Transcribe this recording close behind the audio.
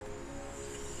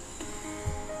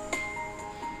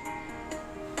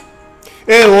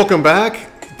And welcome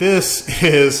back. This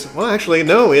is, well, actually,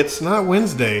 no, it's not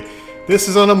Wednesday. This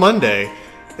is on a Monday.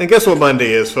 And guess what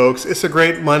Monday is, folks? It's a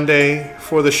great Monday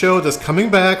for the show that's coming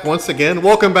back once again.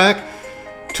 Welcome back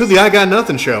to the I Got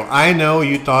Nothing show. I know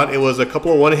you thought it was a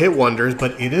couple of one-hit wonders,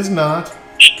 but it is not.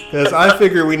 Because I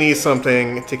figure we need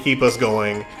something to keep us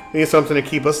going. We need something to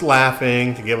keep us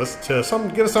laughing, to give us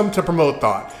something to promote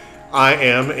thought. I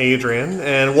am Adrian,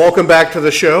 and welcome back to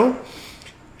the show.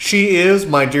 She is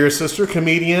my dear sister,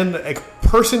 comedian, a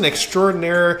person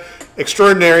extraordinary.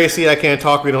 See, I can't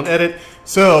talk, we don't edit.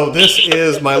 So this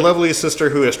is my lovely sister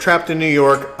who is trapped in New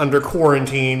York under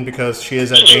quarantine because she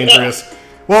is at dangerous.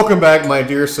 Welcome back, my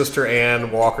dear sister,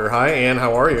 Ann Walker. Hi, Ann,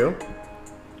 how are you?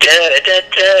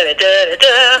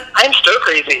 I'm stir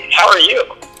crazy. How are you?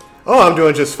 Oh, I'm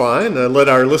doing just fine. Let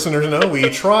our listeners know we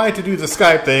tried to do the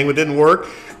Skype thing, but it didn't work.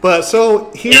 But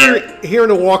so here in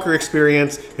the Walker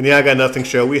Experience, in the I Got Nothing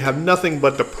show, we have nothing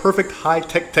but the perfect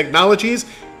high-tech technologies.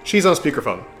 She's on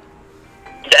speakerphone.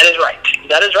 That is right.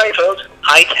 That is right, folks.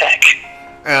 High-tech.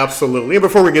 Absolutely. And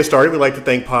before we get started, we'd like to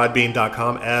thank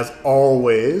Podbean.com as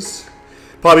always.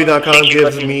 Podbean.com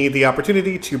gives me the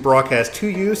opportunity to broadcast to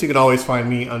you, so you can always find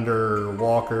me under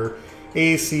Walker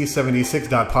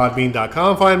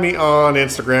AC76.podbean.com. Find me on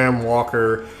Instagram,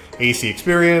 Walker AC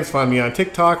Experience. Find me on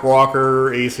TikTok, Walker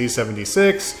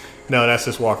AC76. No, that's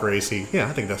just Walker AC. Yeah,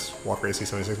 I think that's Walker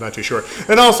AC76, not too sure.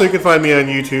 And also, you can find me on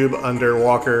YouTube under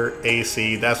Walker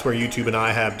AC. That's where YouTube and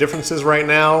I have differences right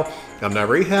now. I'm not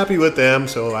very happy with them,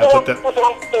 so I put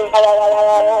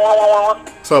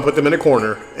them in a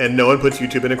corner, and no one puts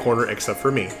YouTube in a corner except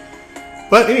for me.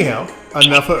 But anyhow,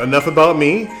 enough about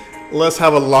me. Let's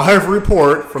have a live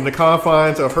report from the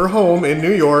confines of her home in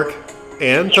New York.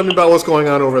 And tell me about what's going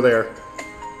on over there.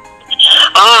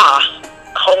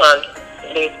 Hold on.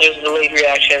 There's a delayed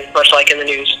reaction, much like in the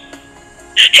news.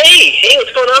 Hey,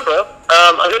 what's going on, bro?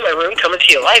 I'm in my room, coming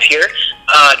to you live here.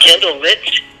 Candle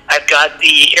lit. I've got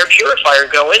the air purifier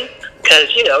going,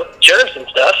 because, germs and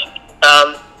stuff.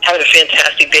 Having a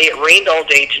fantastic day. It rained all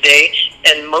day today,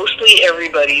 and mostly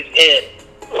everybody's in.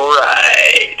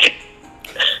 Right.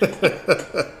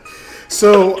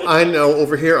 So, I know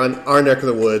over here on our neck of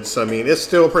the woods, I mean, it's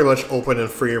still pretty much open and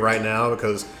free right now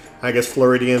because I guess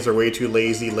Floridians are way too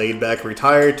lazy, laid back,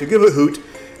 retired to give a hoot.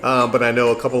 But I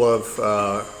know a couple of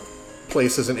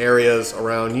places and areas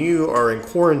around you are in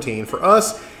quarantine. For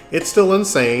us, it's still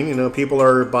insane. People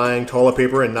are buying toilet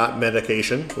paper and not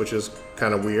medication, which is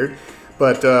kind of weird.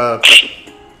 But that's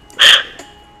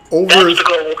the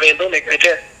global pandemic right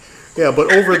there. Yeah,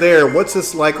 but over there, what's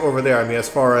this like over there? I mean, as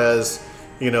far as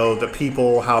the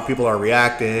people, how people are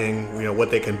reacting, what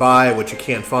they can buy, what you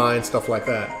can't find, stuff like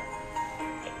that.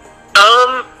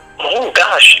 Oh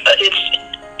gosh,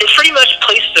 it's pretty much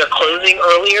places are closing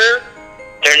earlier.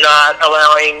 They're not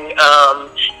allowing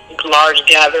large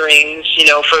gatherings.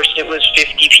 First it was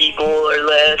 50 people or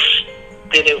less,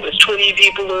 then it was 20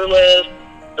 people or less.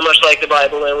 And much like the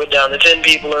Bible, it went down to 10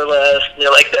 people or less. And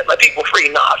they're like, "Set my people free."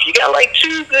 Nah, if you got like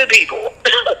 2 good people.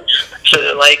 So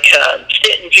they're like,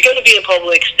 if you're going to be in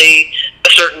public, stay a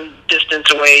certain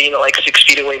distance away, like 6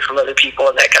 feet away from other people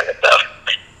and that kind of stuff.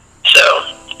 So,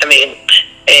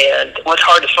 and what's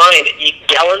hard to find,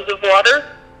 gallons of water,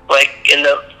 like in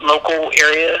the local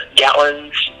area,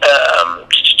 gallons,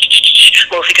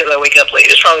 mostly because I wake up late.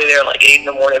 It's probably there like 8 in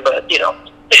the morning, but,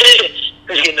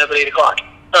 who's getting up at 8 o'clock?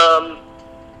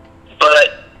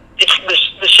 But it's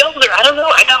the shelves are, I don't know,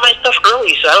 I got my stuff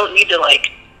early, so I don't need to,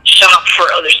 shop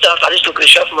for other stuff. I just look at the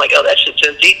shelf and I'm like, oh, that shit's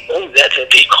empty. Oh, that's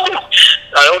empty. Oh,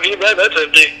 I don't need that, that's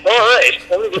empty. All right,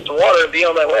 let me get the water and be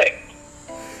on my way.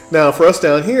 Now, for us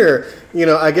down here,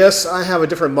 I guess I have a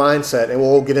different mindset, and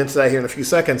we'll get into that here in a few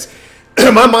seconds.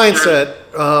 My mindset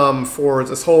for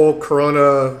this whole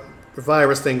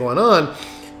coronavirus thing going on,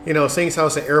 saying how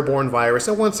it's an airborne virus.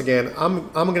 And once again,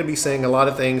 I'm going to be saying a lot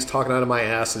of things, talking out of my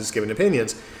ass, and just giving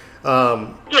opinions.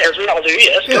 As we all do,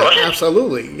 yes. Yeah,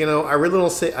 absolutely. I really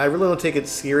don't take it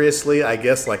seriously, I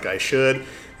guess, like I should.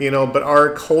 But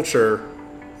our culture,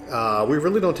 we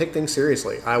really don't take things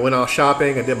seriously. I went out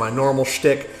shopping. I did my normal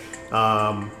shtick.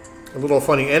 A little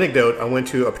funny anecdote. I went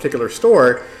to a particular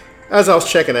store. As I was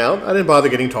checking out, I didn't bother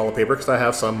getting toilet paper because I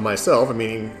have some myself.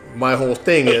 My whole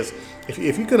thing is, if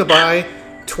you're going to buy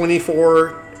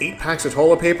 24 8-packs of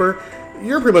toilet paper,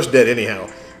 you're pretty much dead anyhow.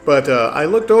 But I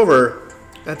looked over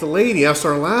at the lady. I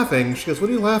started laughing. She goes,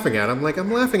 "What are you laughing at?" I'm like,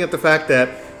 "I'm laughing at the fact that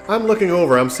I'm looking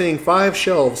over. I'm seeing 5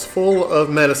 shelves full of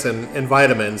medicine and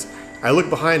vitamins. I look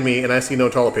behind me and I see no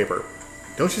toilet paper.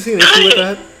 Don't you see an issue with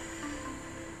that?"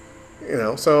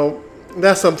 So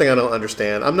that's something I don't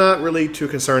understand. I'm not really too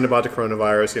concerned about the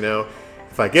coronavirus.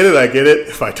 If I get it, I get it.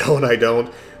 If I don't, I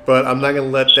don't. but I'm not going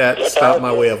to let that stop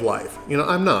my way of life. You know,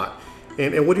 I'm not.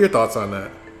 And what are your thoughts on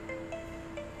that?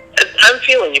 I'm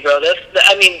feeling you, bro.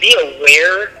 I mean, be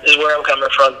aware is where I'm coming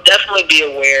from. Definitely be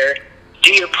aware.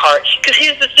 Do your part. Because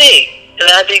here's the thing, and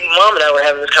I think Mom and I were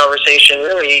having this conversation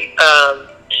really,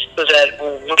 was that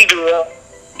when we grew up,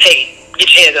 hey, get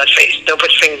your hands out your face. Don't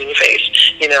put your fingers in your face.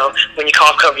 You know, when you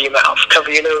cough, cover your mouth. Cover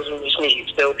your nose when you sneeze.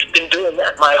 So I've been doing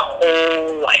that my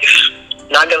whole life.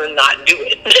 Not going to not do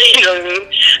it. You know what I mean?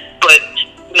 But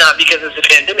not because it's a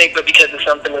pandemic, but because it's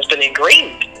something that's been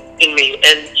ingrained in me.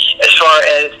 And as far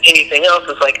as anything else,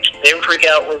 it's like, didn't freak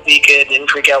out with Zika, didn't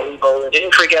freak out with Ebola,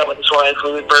 didn't freak out with the swine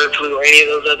flu, bird flu, or any of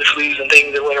those other flus and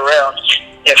things that went around.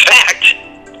 In fact,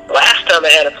 last time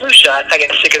I had a flu shot, I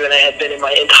got sicker than I had been in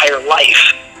my entire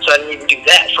life. So I didn't even do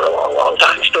that for a long, long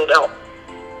time. Still don't.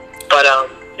 But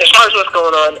as far as what's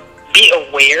going on, be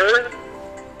aware,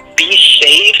 be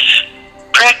safe,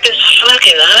 practice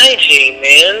fucking hygiene,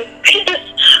 man.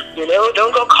 You know,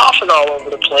 don't go coughing all over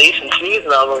the place and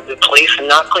sneezing all over the place and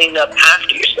not cleaning up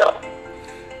after yourself.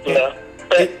 You know?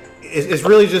 It's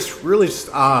really just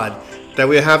odd that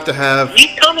we have to have...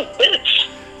 Be common sense.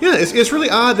 Yeah, it's really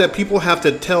odd that people have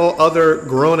to tell other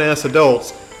grown-ass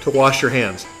adults to wash your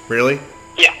hands. Really?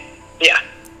 Yeah.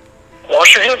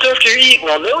 Wash your hands after you eat.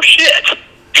 Well, no shit.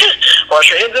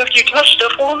 Wash your hands after you touch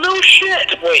stuff. Well, no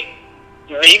shit. Wait.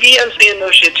 Maybe I'm saying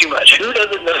no shit too much. Who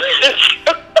doesn't know this?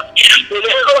 You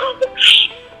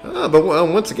know? But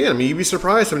once again, I mean, you'd be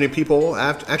surprised how many people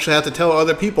actually have to tell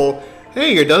other people,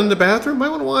 "Hey, you're done in the bathroom. Might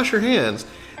want to wash your hands."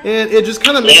 And it just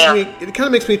kind of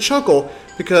makes me chuckle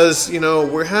because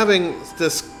we're having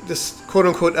this quote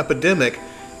unquote epidemic,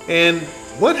 and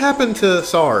what happened to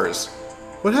SARS?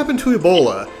 What happened to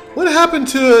Ebola? What happened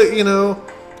to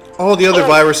all the other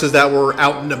viruses that were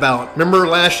out and about? Remember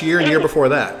last year and the year before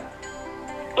that?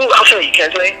 Ooh, I'll show you. Can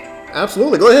I tell you?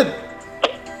 Absolutely. Go ahead.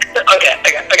 Okay.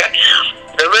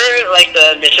 Remember, like,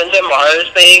 the missions to Mars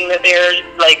thing that they're,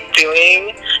 like,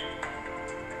 doing?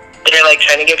 They're, like,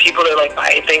 trying to get people to, like,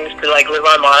 buy things to, like, live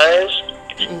on Mars.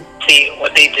 See,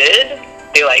 what they did,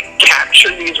 they, like,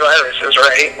 captured these viruses,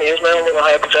 right? Here's my own little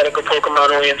hypothetical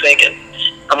Pokemon way of thinking.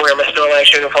 I'm wearing my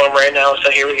Snorlax uniform right now,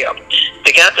 so here we go.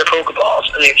 They got their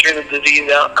Pokeballs, and they threw the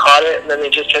disease out, caught it, and then they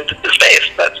just sent it to space.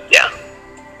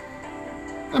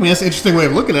 I mean, that's an interesting way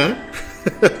of looking at it.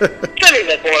 I mean,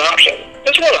 that's one option.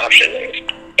 That's one option.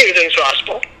 Anything's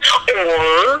possible.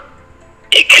 Or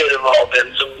it could have all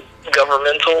been some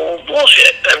governmental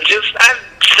bullshit.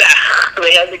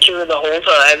 They had the cure the whole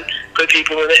time, put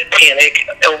people in a panic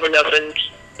over nothing,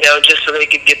 just so they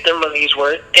could get their money's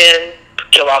worth and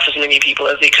kill off as many people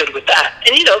as they could with that.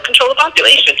 And, control the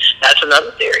population. That's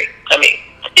another theory. I mean,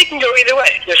 it can go either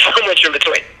way. There's so much in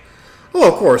between. Well,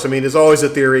 of course. I mean, there's always a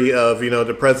theory of,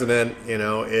 the president,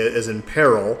 is in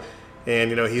peril.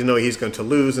 And, he's going to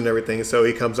lose and everything. So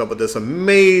he comes up with this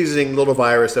amazing little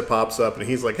virus that pops up. And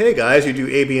he's like, hey, guys, you do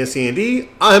A, B, and C, and D.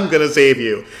 I'm going to save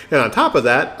you. And on top of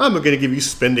that, I'm going to give you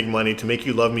spending money to make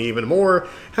you love me even more.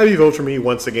 Have you vote for me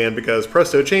once again because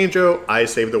presto changeo, I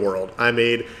saved the world. I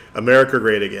made America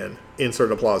great again.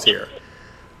 Insert applause here.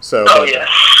 So. Oh, yeah.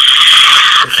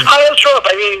 I love Trump.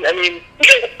 I mean.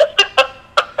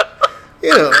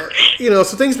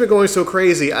 So things have been going so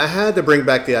crazy. I had to bring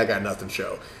back the I Got Nothing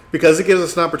show because it gives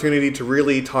us an opportunity to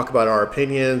really talk about our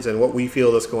opinions and what we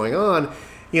feel is going on.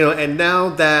 And now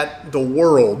that the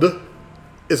world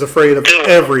is afraid of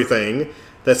everything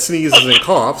that sneezes and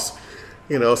coughs,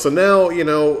 so now,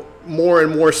 more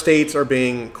and more states are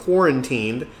being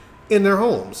quarantined in their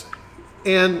homes.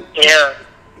 And,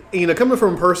 coming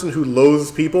from a person who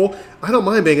loathes people, I don't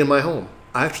mind being in my home.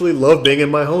 I actually love being in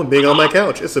my home, being on my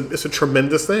couch. It's a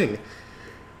tremendous thing.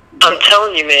 I'm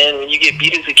telling you, man, when you get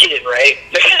beat as a kid, right?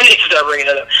 They start bringing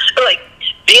it up. But, like,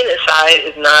 being inside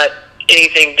is not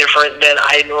anything different than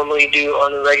I normally do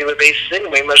on a regular basis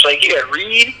anyway. Much like you, I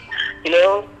read,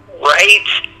 write,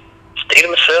 stay to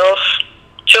myself.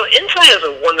 So inside is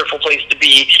a wonderful place to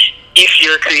be if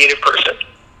you're a creative person.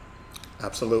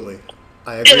 absolutely.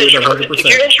 I agree with 100%. If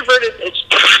you're introverted,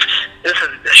 this is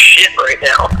the shit right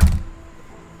now.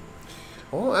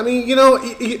 Well, I mean,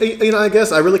 I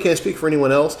guess I really can't speak for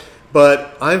anyone else,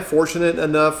 but I'm fortunate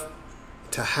enough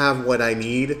to have what I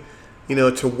need,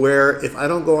 to where if I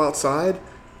don't go outside,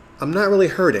 I'm not really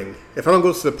hurting. If I don't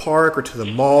go to the park or to the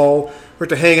mall or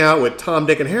to hang out with Tom,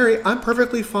 Dick, and Harry, I'm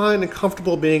perfectly fine and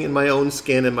comfortable being in my own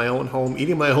skin, in my own home,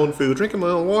 eating my own food, drinking my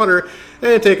own water,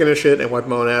 and taking a shit and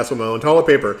wiping my own ass with my own toilet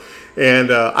paper.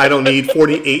 And I don't need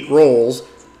 48 rolls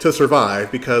to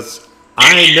survive because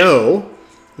I know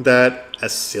that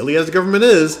as silly as the government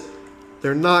is,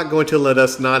 they're not going to let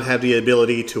us not have the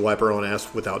ability to wipe our own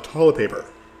ass without toilet paper.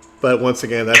 But once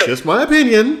again, that's just my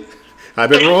opinion. I've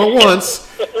been wrong once.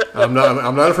 I'm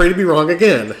not afraid to be wrong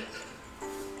again.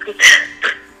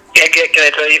 Can I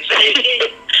tell you?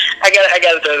 I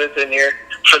gotta throw this in here.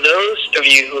 For those of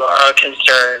you who are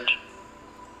concerned,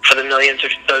 for the millions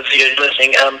of those of you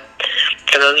listening,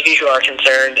 for those of you who are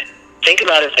concerned, think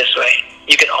about it this way.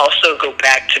 You can also go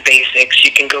back to basics.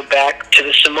 You can go back to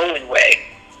the Samoan way.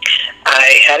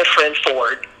 I had a friend,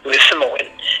 Ford, who is Samoan.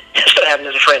 Still having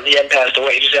as a friend. He hadn't passed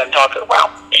away. He just hadn't talked in a while.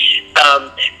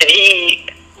 And he,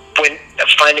 when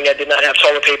finding I did not have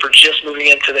toilet paper, just moving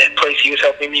into the place he was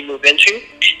helping me move into,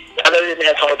 I know he didn't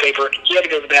have toilet paper. He had to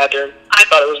go to the bathroom. I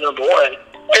thought it was number one.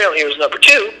 Apparently it was number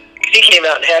two. He came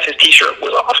out and half his t-shirt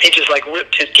was off. He just like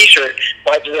ripped his t-shirt,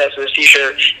 wiped his ass with his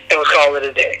t-shirt, and was calling it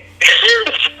a day.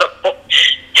 So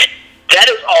that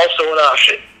is also an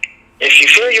option. If you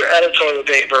feel you're out of toilet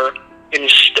paper and you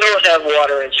still have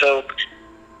water and soap,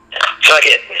 fuck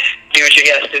it. Do what you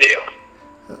got to do.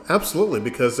 Absolutely,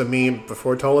 because I mean,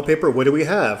 before toilet paper, what do we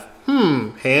have?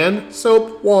 Hand,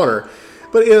 soap, water.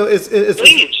 But you know, it's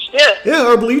bleach, yeah,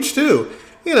 or bleach too.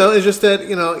 You know, it's just that,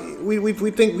 you know, we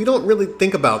think, we don't really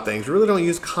think about things. We really don't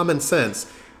use common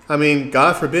sense. I mean,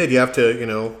 God forbid you have to, you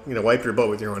know, wipe your butt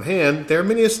with your own hand. There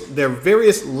are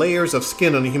various layers of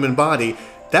skin on the human body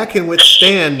that can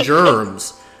withstand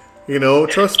germs. You know,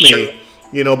 trust me.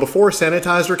 You know, before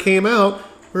sanitizer came out,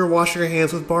 we were washing our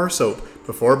hands with bar soap.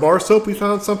 Before bar soap, we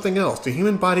found something else. The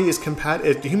human body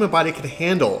the human body can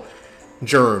handle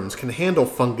germs, can handle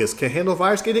fungus, can handle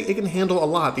virus. It can handle a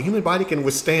lot. The human body can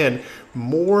withstand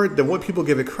more than what people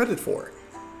give it credit for.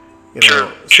 You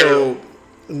know, so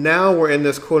now we're in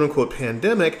this quote-unquote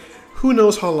pandemic. Who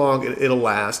knows how long it'll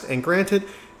last? And granted,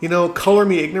 you know, color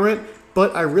me ignorant,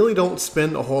 but I really don't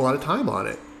spend a whole lot of time on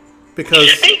it because.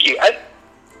 Thank you.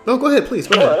 No, go ahead, please.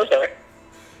 Go ahead. I'm sorry.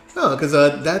 No, because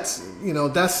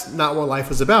that's not what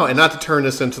life is about. And not to turn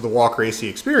this into the walk racy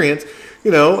experience,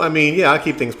 you know, I mean, yeah, I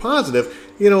keep things positive,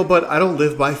 you know, but I don't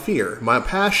live by fear. My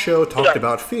past show talked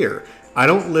about fear. I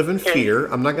don't live in fear.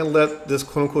 I'm not going to let this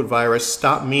quote-unquote virus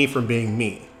stop me from being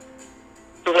me.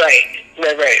 Right.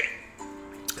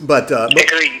 But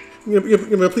agreed.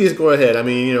 You know, please go ahead. I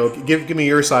mean, you know, give me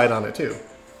your side on it too.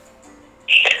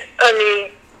 I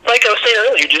mean, like I was saying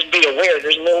earlier, just be aware.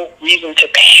 There's no reason to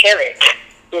panic,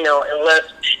 you know, unless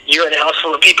you're in a house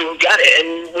full of people who got it,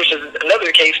 and which is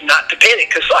another case not to panic,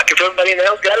 because fuck, if everybody in the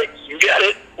house got it, you got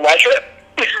it, why trip?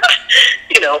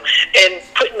 You know, and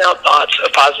putting out thoughts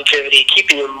of positivity,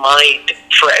 keeping your mind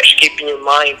fresh, keeping your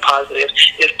mind positive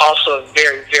is also a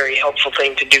very, very helpful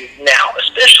thing to do now,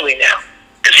 especially now.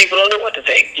 Because people don't know what to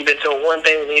think. You've been told one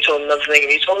thing, and then you told another thing,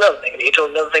 and you told another thing, and you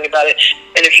told another thing about it.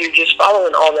 And if you're just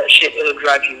following all that shit, it'll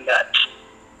drive you nuts.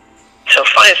 So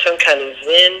find some kind of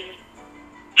zen.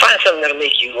 Find something that'll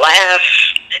make you laugh,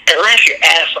 and laugh your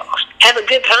ass off. Have a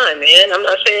good time, man. I'm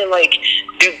not saying, like,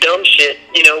 do dumb shit,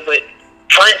 you know, but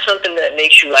find something that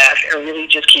makes you laugh and really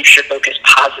just keeps your focus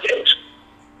positive.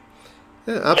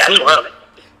 Yeah, absolutely. That's where I'm at.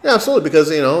 Yeah, absolutely,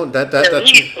 because, you know, that's... Damn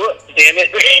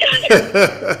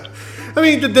it. I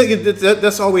mean,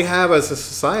 that's all we have as a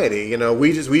society. You know,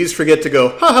 we just forget to go,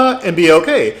 haha, and be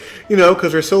okay. You know,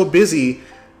 because we're so busy,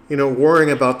 you know, worrying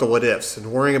about the what ifs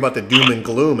and worrying about the doom and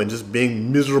gloom and just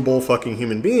being miserable fucking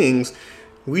human beings.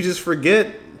 We just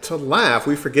forget to laugh.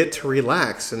 We forget to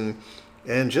relax and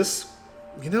just,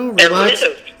 you know, relax.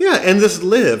 And live. Yeah, and just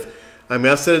live. I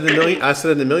mean, I said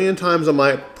it a million times on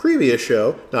my previous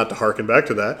show, not to harken back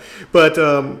to that, but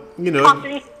you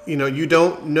know, you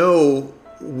don't know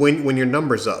when your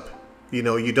number's up. You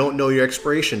know, you don't know your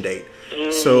expiration date.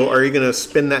 So are you going to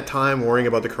spend that time worrying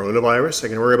about the coronavirus? Are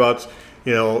you going to worry about,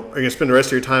 you know, are you going to spend the rest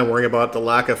of your time worrying about the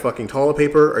lack of fucking toilet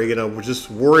paper? Or are you going to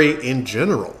just worry in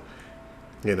general?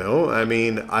 You know, I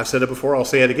mean, I've said it before, I'll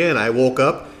say it again. I woke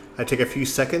up, I take a few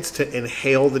seconds to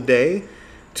inhale the day,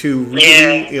 to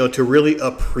really, you know, to really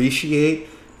appreciate,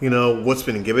 you know, what's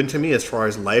been given to me as far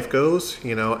as life goes.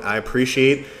 You know, I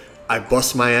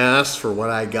bust my ass for what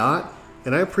I got.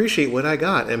 And I appreciate what I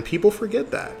got, and people forget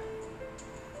that.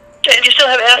 And you still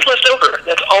have ass left over.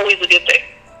 That's always a good thing.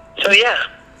 So, yeah.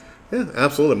 Yeah,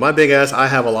 absolutely. My big ass, I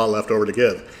have a lot left over to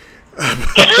give.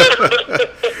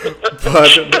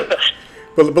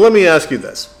 but let me ask you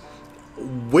this.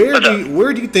 Where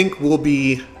do you think we'll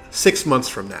be 6 months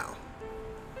from now?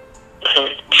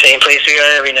 Same place we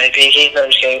are every night, Pinky. No,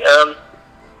 I'm just kidding.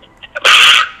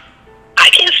 I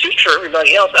can't speak for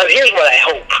everybody else. I mean, here's what I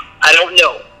hope. I don't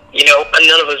know. You know,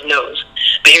 none of us knows.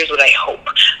 But here's what I hope.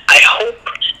 I hope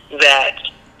that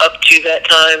up to that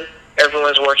time,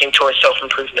 everyone's working towards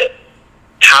self-improvement.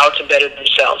 How to better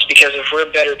themselves. Because if we're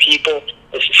better people,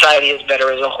 the society is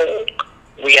better as a whole.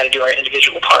 We got to do our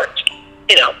individual parts.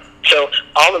 You know, So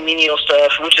all the menial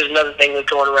stuff, which is another thing that's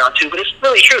going around too, but it's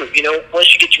really true.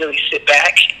 Once you get to really sit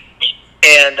back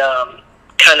and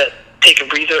kind of take a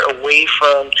breather away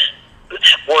from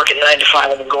working 9 to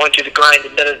 5 and going through the grind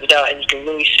and and you can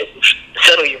really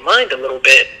settle your mind a little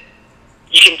bit,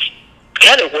 you can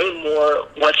kind of weigh more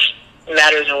what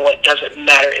matters and what doesn't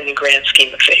matter in the grand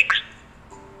scheme of things.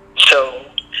 So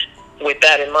with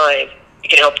that in mind, it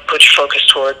can help put your focus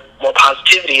toward more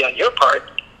positivity on your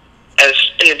part as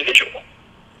an individual.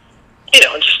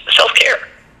 Just self-care.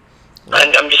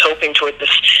 And I'm just hoping toward this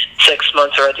 6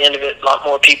 months or at the end of it, a lot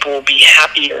more people will be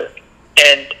happier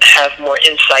and have more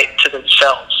insight to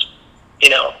themselves,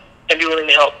 and be willing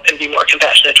to help and be more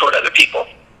compassionate toward other people.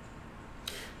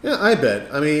 Yeah, I bet.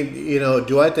 I mean,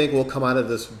 do I think we'll come out of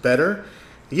this better?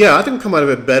 Yeah, I think we'll come out of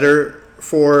it better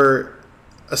for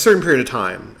a certain period of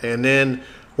time. And then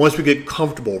once we get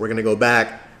comfortable, we're going to go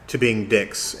back to being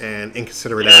dicks and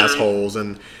inconsiderate assholes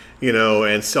and,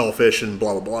 and selfish and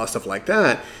blah, blah, blah, stuff like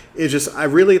that. It's just, I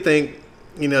really think,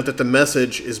 that the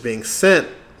message is being sent,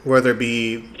 whether it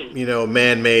be,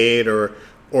 man-made or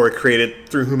created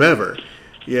through whomever.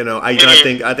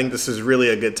 I think this is really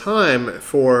a good time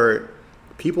for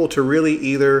people to really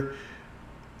either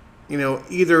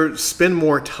spend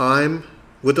more time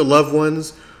with the loved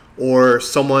ones or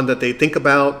someone that they think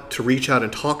about to reach out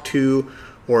and talk to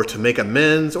or to make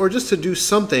amends or just to do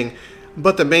something.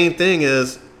 But the main thing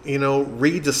is,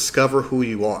 rediscover who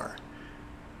you are,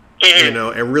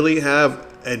 and really have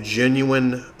a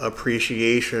genuine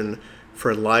appreciation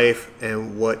for life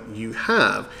and what you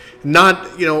have.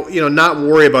 Not, not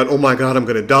worry about, oh my God, I'm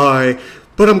going to die,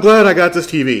 but I'm glad I got this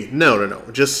TV. No.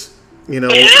 Just,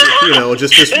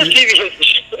 just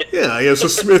yeah, it's a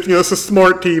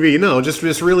smart TV. No, just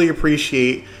really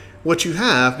appreciate what you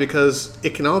have because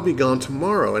it can all be gone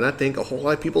tomorrow. And I think a whole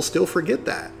lot of people still forget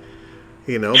that,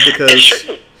 because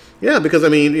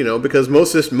because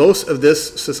most of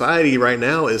this society right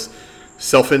now is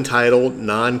self-entitled,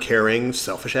 non-caring,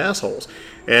 selfish assholes.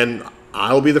 And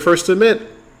I'll be the first to admit,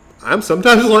 I'm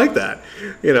sometimes like that,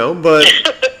 but,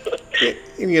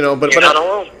 but not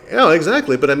alone. Yeah,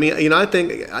 exactly. But I mean, I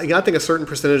think a certain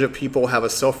percentage of people have a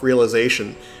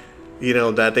self-realization,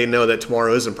 that they know that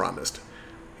tomorrow isn't promised,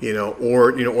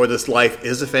 or this life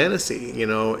is a fantasy,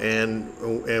 and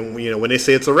when they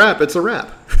say it's a wrap, it's a wrap.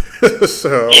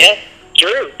 So. Yeah,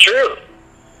 true.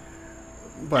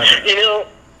 But,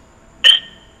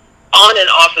 on and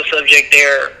off the subject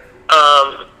there,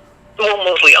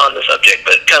 mostly on the subject,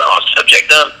 but kind of off the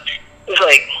subject, it's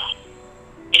like,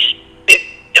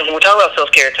 and when we're talking about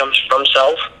self-care, it comes from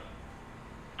self.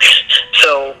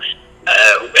 So,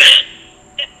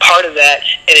 part of that,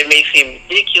 and it may seem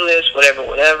ridiculous,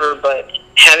 whatever, but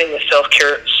having a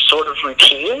self-care sort of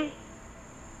routine,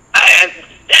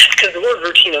 because the word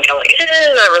routine, I'm kind of like,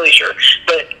 not really sure,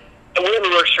 but whatever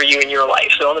works for you in your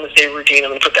life. So I'm going to say routine,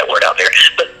 I'm going to put that word out there,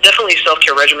 but definitely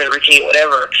self-care regimen, routine,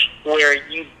 whatever, where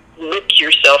you look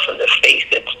yourself in the face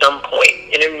at some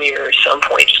point, in a mirror at some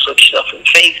point, just look yourself in the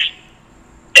face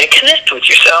and connect with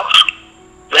yourself.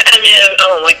 I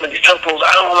don't like my temples,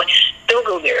 don't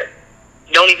go there.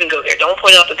 Don't even go there. Don't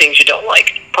point out the things you don't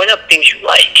like. Point out the things you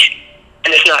like.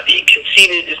 And it's not being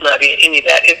conceited, it's not being any of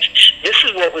that. This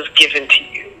is what was given to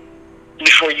you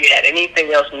before you had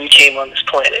anything else when you came on this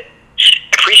planet.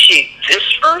 Appreciate this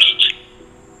first.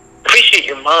 Appreciate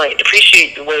your mind.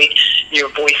 Appreciate the way your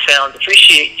voice sounds.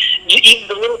 Appreciate even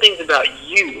the little things about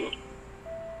you.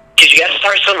 Because you got to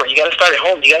start somewhere. You got to start at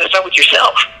home. You got to start with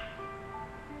yourself.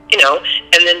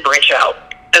 And then branch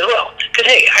out as well. Because,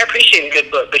 hey, I appreciate a good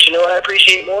book. But you know what I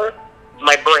appreciate more?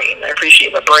 My brain. I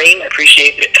appreciate my brain. I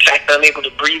appreciate the fact that I'm able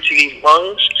to breathe through these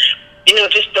lungs.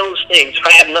 Just those things. If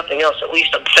I have nothing else, at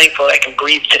least I'm thankful that I can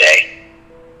breathe today.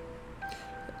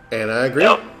 And I agree.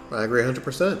 Yep. I agree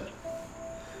 100%.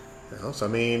 So I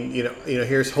mean,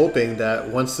 here's hoping that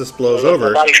once this blows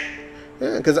over,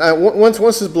 because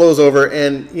once this blows over,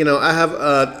 and I have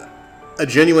a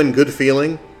genuine good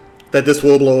feeling that this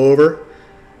will blow over.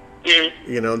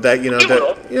 Mm-hmm. It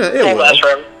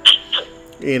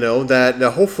will.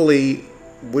 That hopefully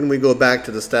when we go back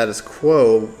to the status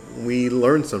quo, we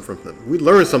learn something from them. We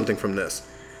learn something from this.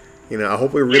 I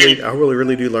hope I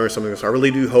really do learn something. So I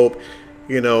really do hope,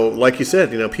 like you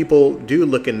said, people do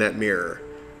look in that mirror,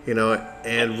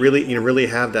 and really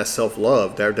have that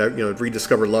self-love, that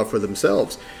rediscover love for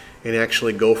themselves, and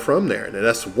actually go from there. And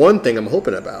that's one thing I'm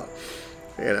hoping about.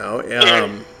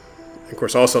 Of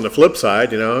course, also on the flip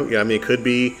side, it could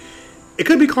be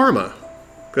karma.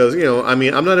 Because, I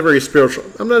mean, I'm not a very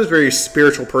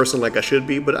spiritual person like I should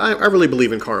be, but I really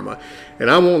believe in karma, and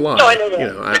I won't lie. No, I know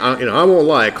that. I won't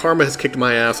lie. Karma has kicked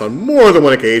my ass on more than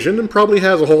one occasion, and probably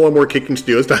has a whole lot more kicking to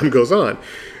do as time goes on.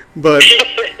 But,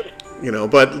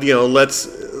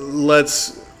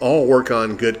 let's all work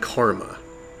on good karma.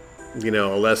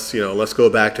 Let's go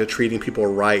back to treating people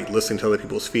right, listening to other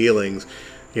people's feelings,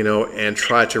 and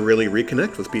try to really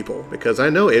reconnect with people, because I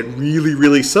know it really,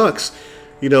 really sucks.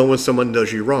 When someone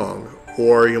does you wrong,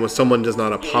 or when someone does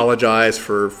not apologize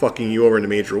for fucking you over in a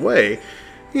major way,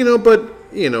 But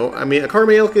I mean,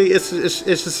 karma, it's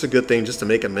just a good thing just to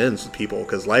make amends with people,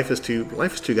 because life is too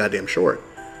goddamn short.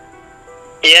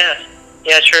 Yeah,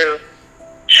 true.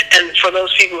 And for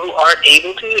those people who aren't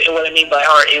able to, and what I mean by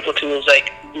aren't able to is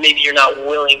like maybe you're not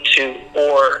willing to,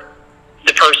 or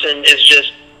the person is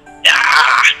just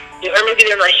or maybe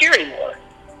they're not here anymore.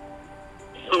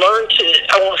 Learn to,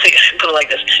 I won't say, put it like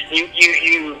this,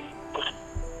 you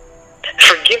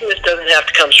forgiveness doesn't have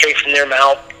to come straight from their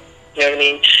mouth, you know what I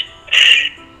mean?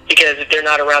 Because if they're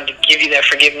not around to give you that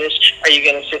forgiveness, are you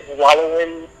going to sit and wallow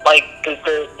in like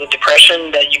the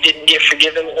depression that you didn't get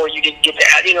forgiven, or you didn't get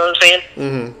that, you know what I'm saying?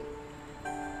 Mm-hmm.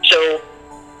 So,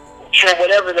 for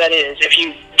whatever that is, if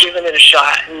you've given it a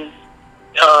shot, and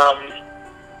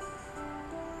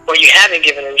or you haven't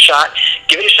given it a shot,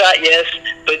 give it a shot, yes,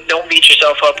 but don't beat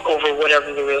yourself up over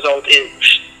whatever the result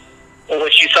is. Or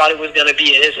what you thought it was going to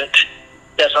be, it isn't.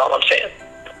 That's all I'm saying.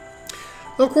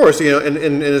 Of course, and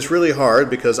it's really hard,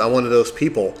 because I'm one of those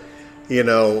people, Yeah,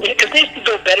 because things could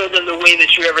go better than the way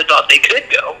that you ever thought they could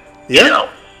go. Yeah.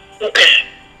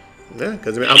 Yeah,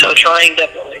 because I mean, so trying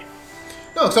definitely.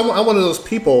 No, so I'm one of those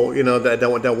people,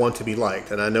 that want to be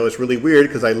liked, and I know it's really weird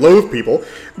because I loathe people,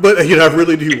 but I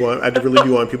really do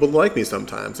want people to like me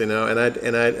sometimes, and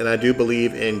I do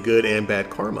believe in good and bad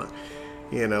karma,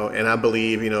 and I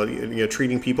believe,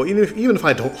 treating people, even if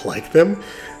I don't like them,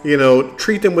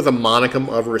 treat them with a monicum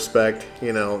of respect,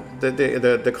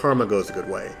 the karma goes a good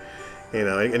way, and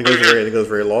it goes a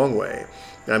very long way.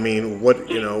 I mean,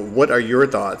 what are your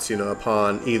thoughts,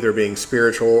 upon either being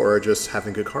spiritual or just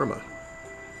having good karma?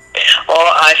 Well,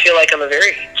 I feel like I'm a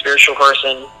very spiritual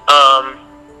person.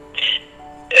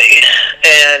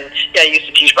 And yeah, I used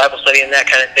to teach Bible study and that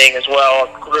kind of thing as well.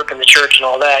 I grew up in the church and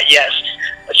all that. Yes,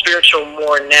 I'm spiritual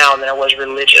more now than I was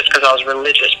religious, because I was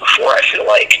religious before, I feel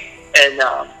like. And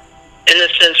in the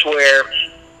sense where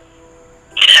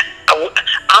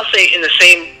I'll say in the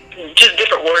same, just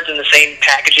different words in the same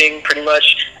packaging, pretty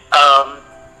much.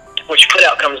 What you put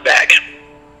out comes back.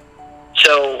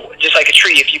 So, just like a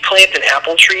tree, if you plant an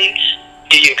apple tree,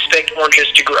 do you expect oranges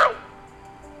to grow?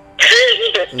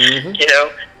 Mm-hmm.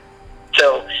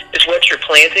 So it's what you're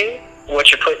planting, what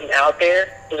you're putting out there,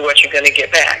 is what you're going to get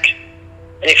back.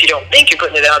 And if you don't think you're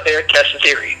putting it out there, test the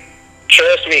theory.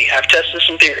 Trust me, I've tested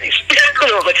some theories.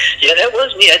 I was like, yeah, that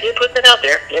was me. I did put that out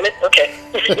there. Damn it. Okay.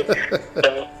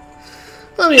 So,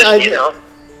 I mean,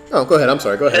 Oh, go ahead. I'm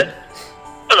sorry. Go ahead.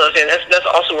 That's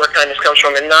also where kindness comes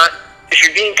from, and not, if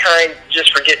you're being kind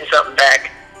just for getting something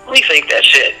back, rethink that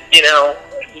shit.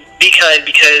 Be kind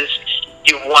because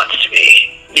you want to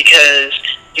be, because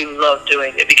you love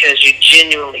doing it, because you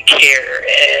genuinely care.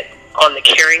 And on the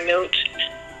caring note,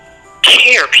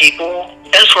 care, people.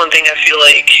 That's one thing I feel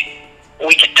like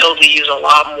we could totally use a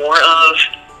lot more of.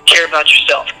 Care about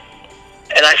yourself.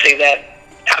 And I say that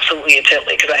absolutely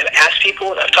intently, because I've asked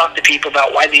people and I've talked to people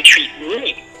about why they treat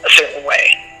me a certain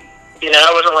way.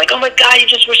 I wasn't like, oh my God, you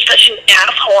just were such an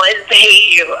asshole, I didn't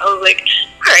hate you. I was like,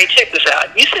 all right, check this out.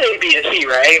 You said A, B, and C,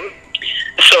 right?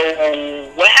 So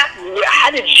what happened? How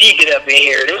did G get up in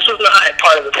here? This was not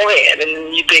part of the plan.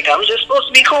 And you think I'm just supposed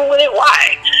to be cool with it?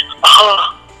 Why?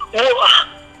 Well,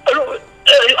 I don't know.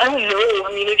 I mean,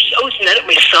 I was mad at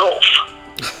myself.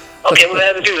 Okay, what does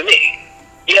that have to do with me?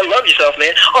 You gotta love yourself,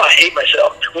 man. Oh, I hate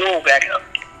myself. Whoa, back up.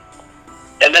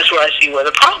 And that's where I see where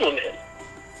the problem is.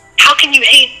 How can you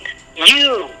hate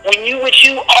you when you with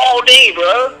you all day,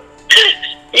 bro?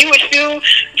 You with you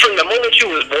from the moment you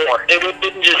was born. It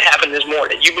didn't just happen this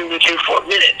morning. You've been with you for a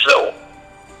minute, so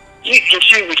you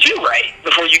get you with you right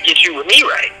before you get you with me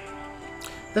right.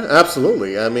 Yeah,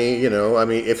 absolutely. I mean,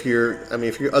 if you're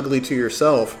ugly to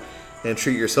yourself and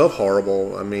treat yourself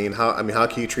horrible, how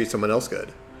can you treat someone else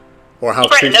good? Or how?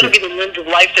 Right, and that'll be the lens of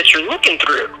life that you're looking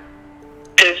through.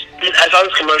 Because I thought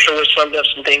this commercial was summed up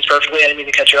some things perfectly. I didn't mean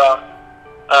to cut you off.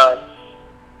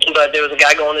 But there was a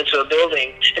guy going into a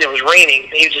building, and it was raining,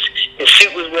 and his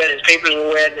suit was wet, his papers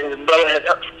were wet, and his umbrella had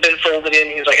been folded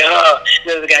in. He was like, oh. And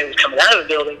there was a guy who was coming out of the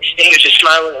building, and he was just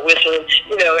smiling and whistling,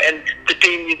 and the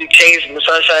theme music changed, and the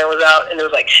sunshine was out, and it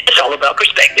was like, it's all about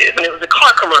perspective. And it was a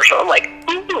car commercial. I'm like,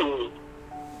 ooh.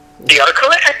 You are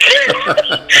correct.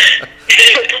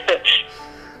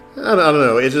 I don't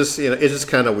know. It's just it's just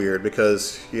kind of weird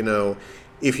because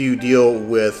if you deal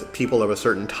with people of a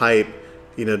certain type,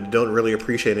 don't really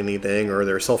appreciate anything, or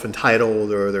they're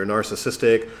self-entitled, or they're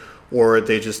narcissistic, or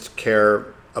they just care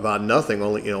about nothing,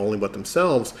 only but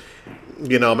themselves.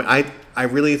 I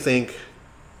really think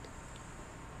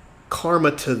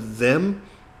karma to them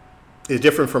is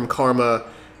different from karma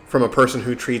from a person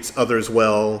who treats others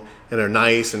well and are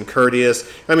nice and courteous.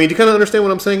 I mean, do you kind of understand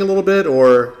what I'm saying a little bit,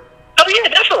 or? Oh yeah,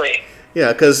 definitely.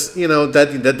 Yeah, because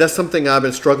that's something I've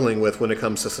been struggling with when it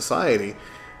comes to society.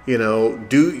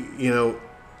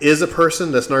 Is a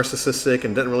person that's narcissistic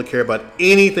and doesn't really care about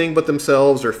anything but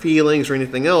themselves or feelings or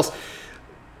anything else,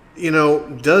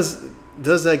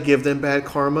 does that give them bad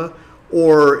karma,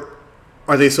 or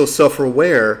are they so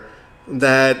self-aware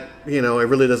that it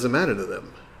really doesn't matter to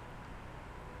them?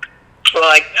 Well,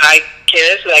 I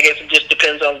can't answer that. I guess it just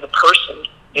depends on the person,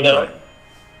 Right.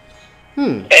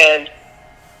 And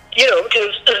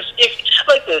because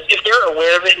if they're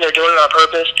aware of it and they're doing it on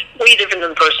purpose, way different than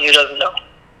the person who doesn't know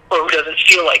or who doesn't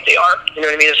feel like they are. You know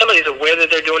what I mean? If somebody's aware that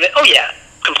they're doing it, oh yeah,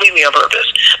 completely on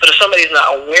purpose. But if somebody's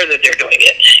not aware that they're doing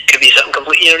it, it could be something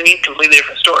completely, completely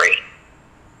different story.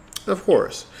 Of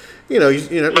course. You get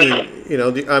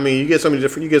so many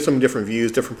different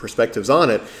views, different perspectives on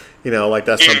it. Like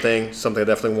that's something I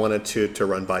definitely wanted to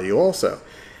run by you also.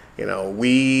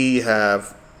 We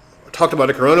have talked about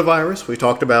the coronavirus. We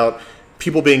talked about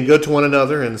people being good to one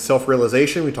another and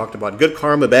self-realization. We talked about good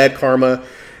karma, bad karma.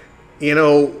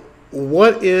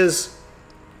 What does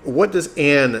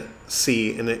Anne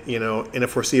see in a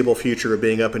foreseeable future of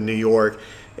being up in New York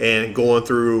and going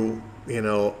through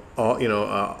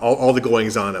all the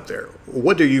goings on up there?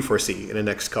 What do you foresee in the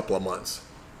next couple of months?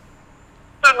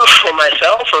 For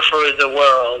myself or for the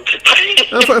world?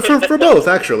 For both,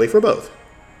 actually, for both.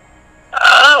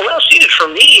 Well, shoot, for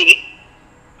me,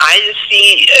 I just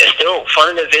see still fun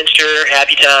and adventure,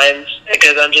 happy times,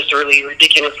 because I'm just a really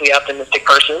ridiculously optimistic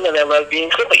person, and I love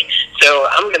being silly. So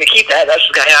I'm going to keep that. That's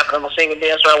what's going to happen. I'm going to sing and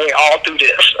dance my way all through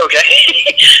this, okay?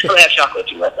 I'm going to have chocolate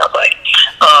too much, I'll play.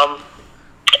 And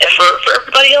for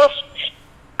everybody else,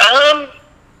 I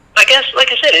guess,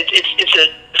 like I said, it's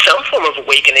some form of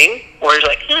awakening, where it's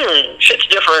like, shit's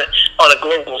different on a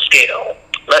global scale.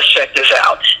 Let's check this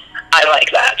out. I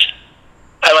like that.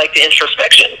 I like the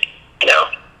introspection,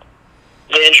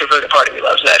 The introverted part of me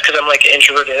loves that, because I'm like an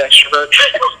introverted extrovert.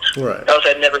 Right. Else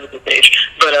I'd never get the stage.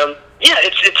 But, yeah,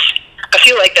 I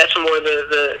feel like that's more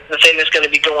the thing that's going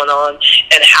to be going on,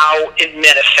 and how it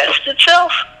manifests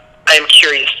itself, I'm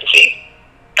curious to see.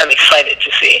 I'm excited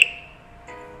to see.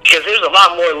 Because there's a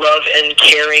lot more love and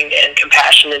caring and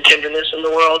compassion and tenderness in the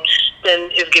world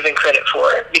than is given credit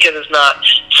for it, because it's not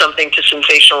something to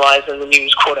sensationalize in the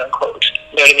news, quote unquote.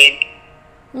 You know what I mean?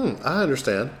 I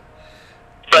understand.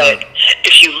 But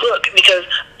if you look, because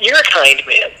you're a kind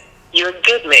man, you're a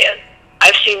good man.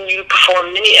 I've seen you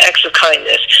perform many acts of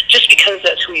kindness just because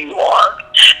that's who you are.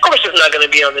 Of course, it's not going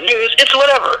to be on the news. It's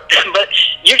whatever. But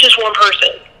you're just one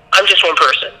person. I'm just one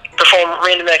person. Perform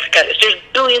random acts of kindness. There's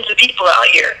billions of people out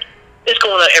here. It's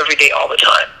going on every day, all the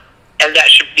time. And that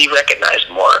should be recognized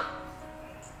more,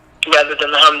 rather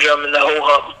than the humdrum and the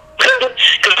ho-hum.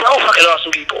 Because we're all fucking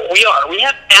awesome people. We are. We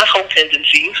have asshole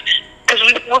tendencies, because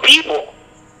we're people.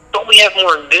 But we have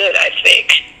more good, I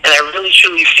think. And I really,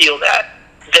 truly feel that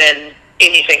than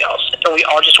anything else. And we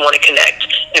all just want to connect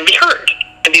and be heard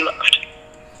and be loved.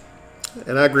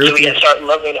 And I agree with you. So we can start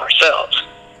loving ourselves.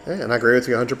 Yeah, and I agree with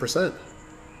you 100%.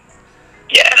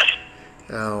 Yeah.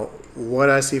 Now, what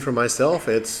I see for myself,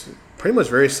 it's pretty much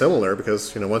very similar,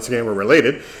 because once again we're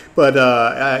related. But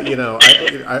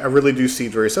I really do see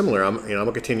it very similar. I'm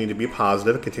gonna continue to be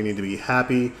positive, continue to be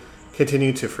happy,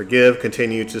 continue to forgive,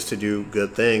 continue just to do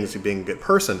good things, being a good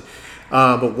person.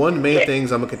 But one of the main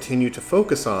things I'm gonna continue to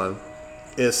focus on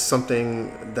is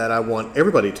something that I want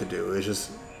everybody to do, is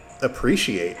just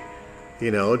appreciate.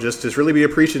 Just really be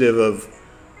appreciative of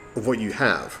what you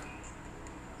have.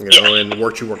 And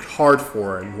what you worked hard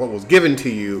for, and what was given to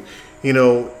you.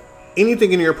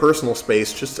 Anything in your personal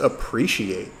space, just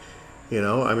appreciate.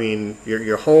 I mean,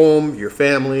 your home, your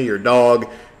family, your dog,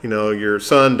 your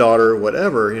son, daughter,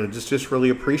 whatever. Just really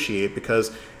appreciate,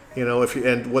 because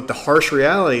and what the harsh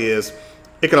reality is,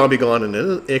 it can all be gone in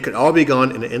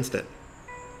an instant.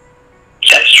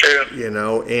 That's true.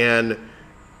 And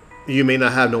you may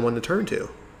not have no one to turn to.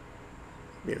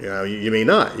 You may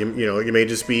not. You may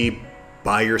just be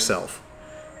by yourself,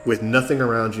 with nothing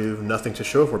around you, nothing to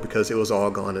show for it, because it was all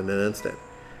gone in an instant.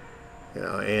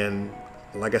 And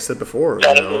like I said before,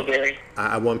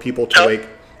 I want people to wake.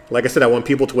 Like I said, I want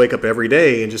people to wake up every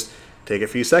day and just take a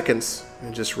few seconds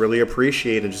and just really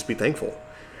appreciate and just be thankful.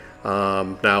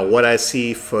 Now, what I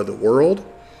see for the world,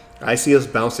 I see us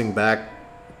bouncing back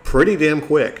pretty damn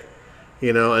quick,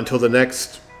 until the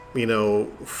next,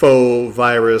 faux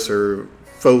virus or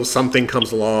faux something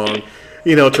comes along,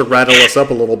 to rattle us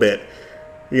up a little bit,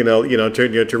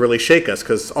 to really shake us,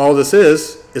 because all this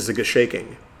is a good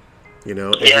shaking.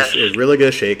 It's really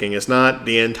good shaking. It's not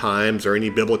the end times or any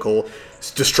biblical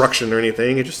destruction or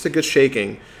anything. It's just a good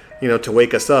shaking, to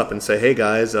wake us up and say, hey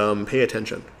guys, pay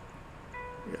attention.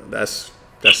 That's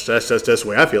the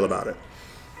way I feel about it.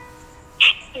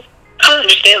 I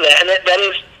understand that, and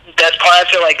that's part. I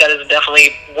feel like that is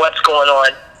definitely what's going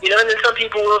on. And then some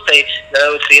people will say,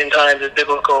 no, it's the end times, it's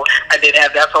biblical. I did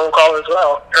have that phone call as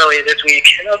well earlier this week,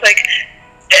 and I was like,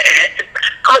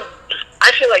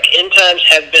 I feel like end times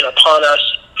have been upon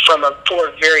us for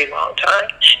a very long time,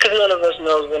 because none of us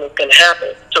knows when it's going to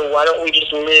happen. So why don't we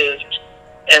just live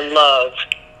and love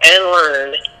and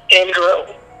learn and grow?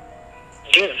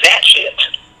 Do that shit.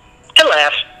 And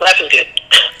laugh. Laugh is good.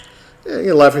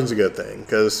 Yeah, laughing's a good thing,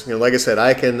 because like I said,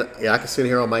 I can sit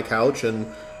here on my couch and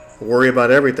worry about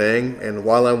everything, and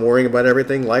while I'm worrying about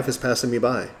everything, life is passing me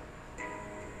by.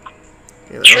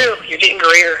 True, you're getting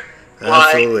grayer.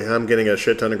 Absolutely, I'm getting a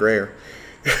shit ton of grayer.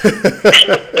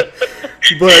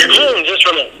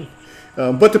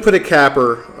 But to put a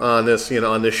capper on this,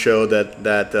 on this show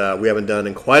that we haven't done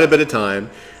in quite a bit of time,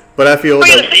 but I feel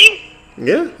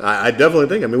yeah, I definitely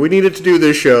think. I mean, we needed to do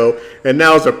this show, and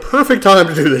now is a perfect time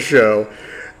to do this show.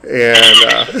 And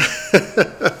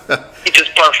it's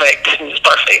perfect. It's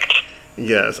perfect.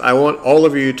 Yes, I want all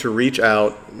of you to reach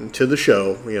out to the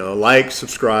show. Like,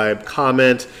 subscribe,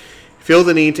 comment. Feel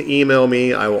the need to email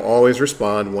me. I will always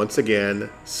respond. Once again,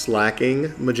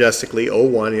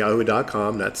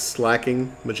 slackingmajestically01@yahoo.com. That's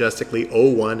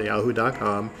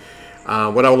slackingmajestically01@yahoo.com.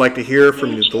 What I would like to hear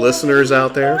from the listeners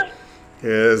out there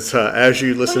is, as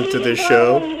you listen to this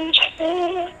show,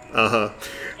 I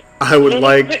would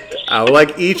like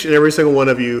each and every single one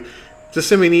of you to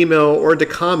send me an email or to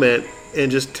comment and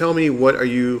just tell me, what are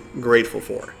you grateful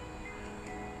for?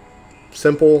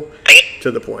 Simple,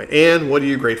 to the point. And what are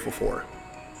you grateful for?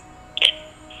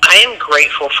 I am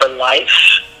grateful for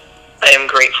life. I am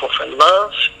grateful for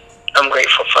love. I'm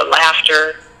grateful for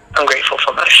laughter. I'm grateful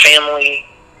for my family.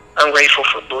 I'm grateful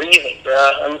for breathing,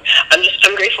 bro.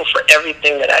 I'm grateful for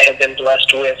everything that I have been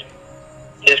blessed with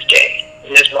this day,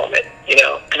 in this moment,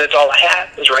 because it's all I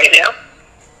have is right now.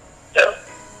 So,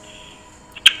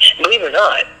 believe it or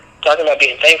not, talking about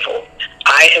being thankful,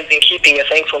 I have been keeping a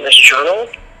thankfulness journal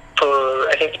for,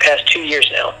 I think, the past 2 years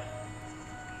now.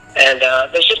 And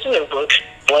there's just a notebook,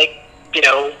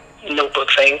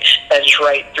 notebook thing. I just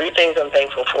write 3 things I'm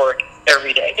thankful for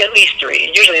every day. At least 3.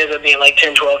 It usually ends up being like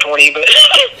 10, 12, 20, but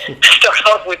start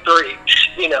off with 3,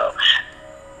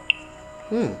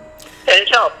 And it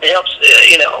helps,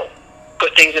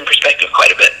 put things in perspective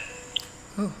quite a bit.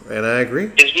 Oh, and I agree.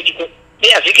 If you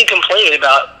can complain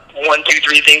about 1, 2,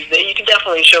 3 things, then you can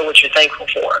definitely show what you're thankful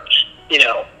for,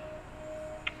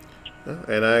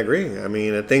 And I agree. I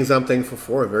mean, the things I'm thankful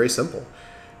for are very simple.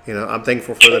 I'm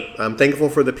thankful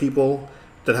for the people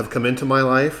that have come into my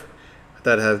life,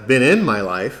 that have been in my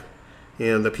life,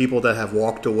 and the people that have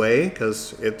walked away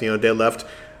because they left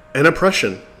an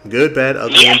impression, good, bad,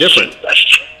 ugly, and different.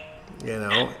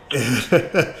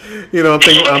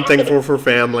 I'm thankful for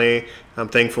family. I'm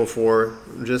thankful for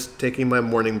just taking my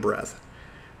morning breath.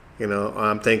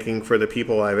 I'm thanking for the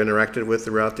people I've interacted with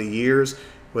throughout the years,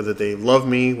 whether they love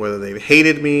me, whether they've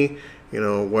hated me,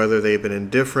 whether they've been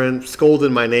indifferent,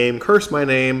 scolded my name, cursed my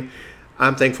name.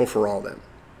 I'm thankful for all of them.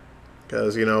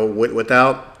 Because,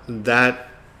 without that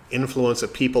influence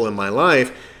of people in my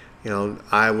life,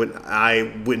 I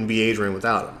wouldn't be Adrian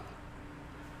without them.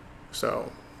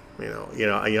 So,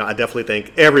 I definitely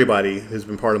thank everybody who's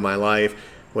been part of my life,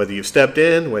 whether you've stepped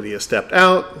in, whether you've stepped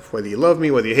out, whether you love me,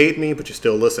 whether you hate me, but you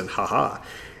still listen. Haha.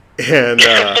 And,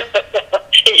 in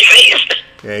your face.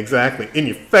 Yeah, exactly. In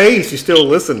your face, you still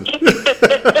listen.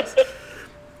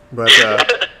 But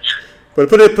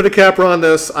put a capper on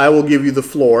this. I will give you the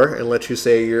floor and let you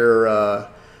say your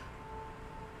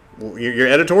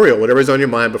editorial, whatever's on your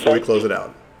mind, before we close it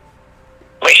out.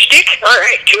 My shtick? All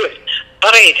right, good.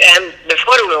 All right.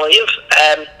 Before we leave,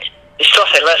 the stuff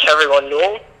I let everyone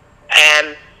know.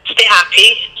 Stay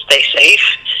happy, stay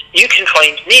safe. You can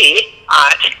find me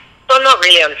at, well, not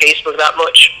really on Facebook that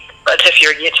much, but if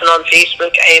you're getting on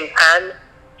Facebook, I am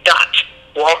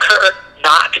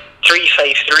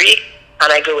Ann.Walker.353,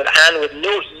 and I go with Ann with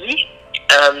no E.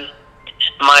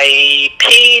 My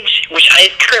page, which is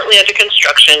currently under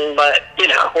construction, but,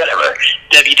 whatever,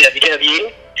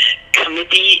 www.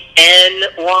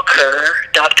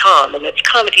 ComedyNWalker.com, and it's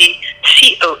comedy,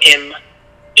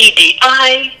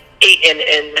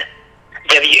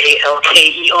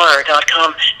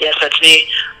 ComedyAnnWalker.com. Yes, that's me.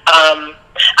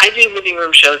 I do living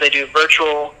room shows. I do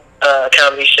virtual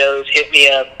comedy shows. Hit me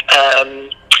up on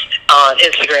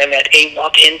Instagram at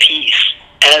AWalkInPeace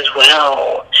as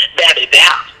well. That's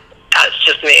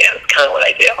just me. That's kind of what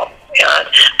I do. And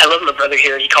I love my brother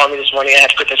here. He called me this morning. I had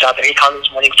to put this out there. He called me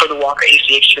this morning for the Walker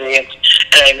AC experience,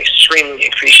 and I'm extremely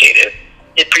appreciative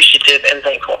and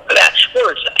thankful for that.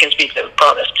 Words I can speak them,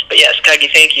 promise. But yes, Kagi,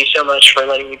 thank you so much for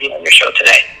letting me be on your show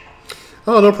today.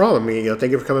 Oh, no problem.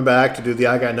 Thank you for coming back to do the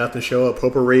I Got Nothing show, a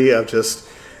potpourri of just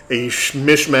a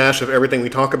mishmash of everything we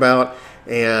talk about.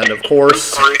 And of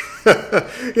course,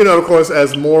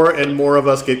 as more and more of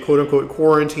us get quote unquote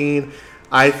quarantined,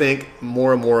 I think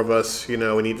more and more of us, we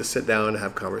need to sit down and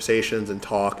have conversations and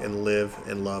talk and live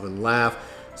and love and laugh.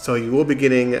 So you will be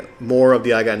getting more of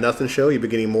the I Got Nothing show. You'll be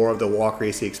getting more of the Walker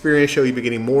AC Experience show. You'll be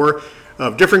getting more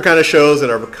of different kind of shows that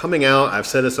are coming out. I've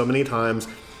said it so many times.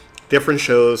 Different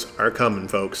shows are coming,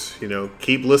 folks.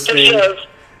 Keep listening.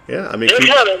 Yeah,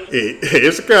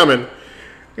 it's coming.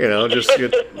 Just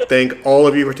thank all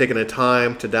of you for taking the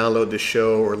time to download the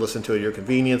show or listen to it at your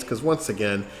convenience. Because once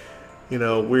again,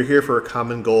 we're here for a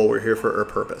common goal. We're here for a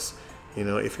purpose.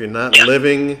 If you're not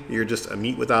living, you're just a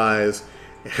meat with eyes.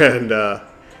 And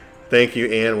thank you,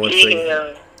 Ann, once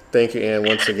again. Thank you, Ann,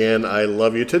 once again. I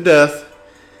love you to death.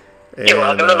 And, you're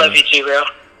welcome. I love you too, bro.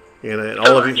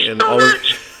 And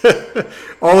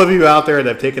all of you out there that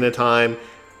have taken the time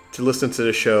to listen to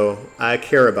the show, I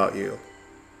care about you.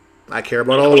 I care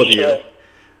about all of you.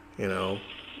 And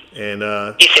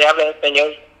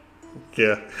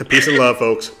yeah, peace and love,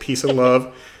 folks. Peace and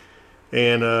love.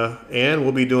 And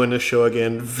we'll be doing this show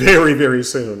again very, very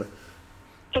soon.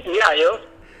 Yeah, yo.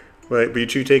 But you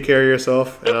two take care of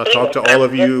yourself, and I'll talk to all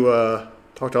of you.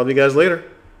 Talk to all of you guys later.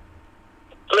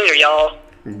 Later, y'all.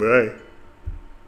 Bye.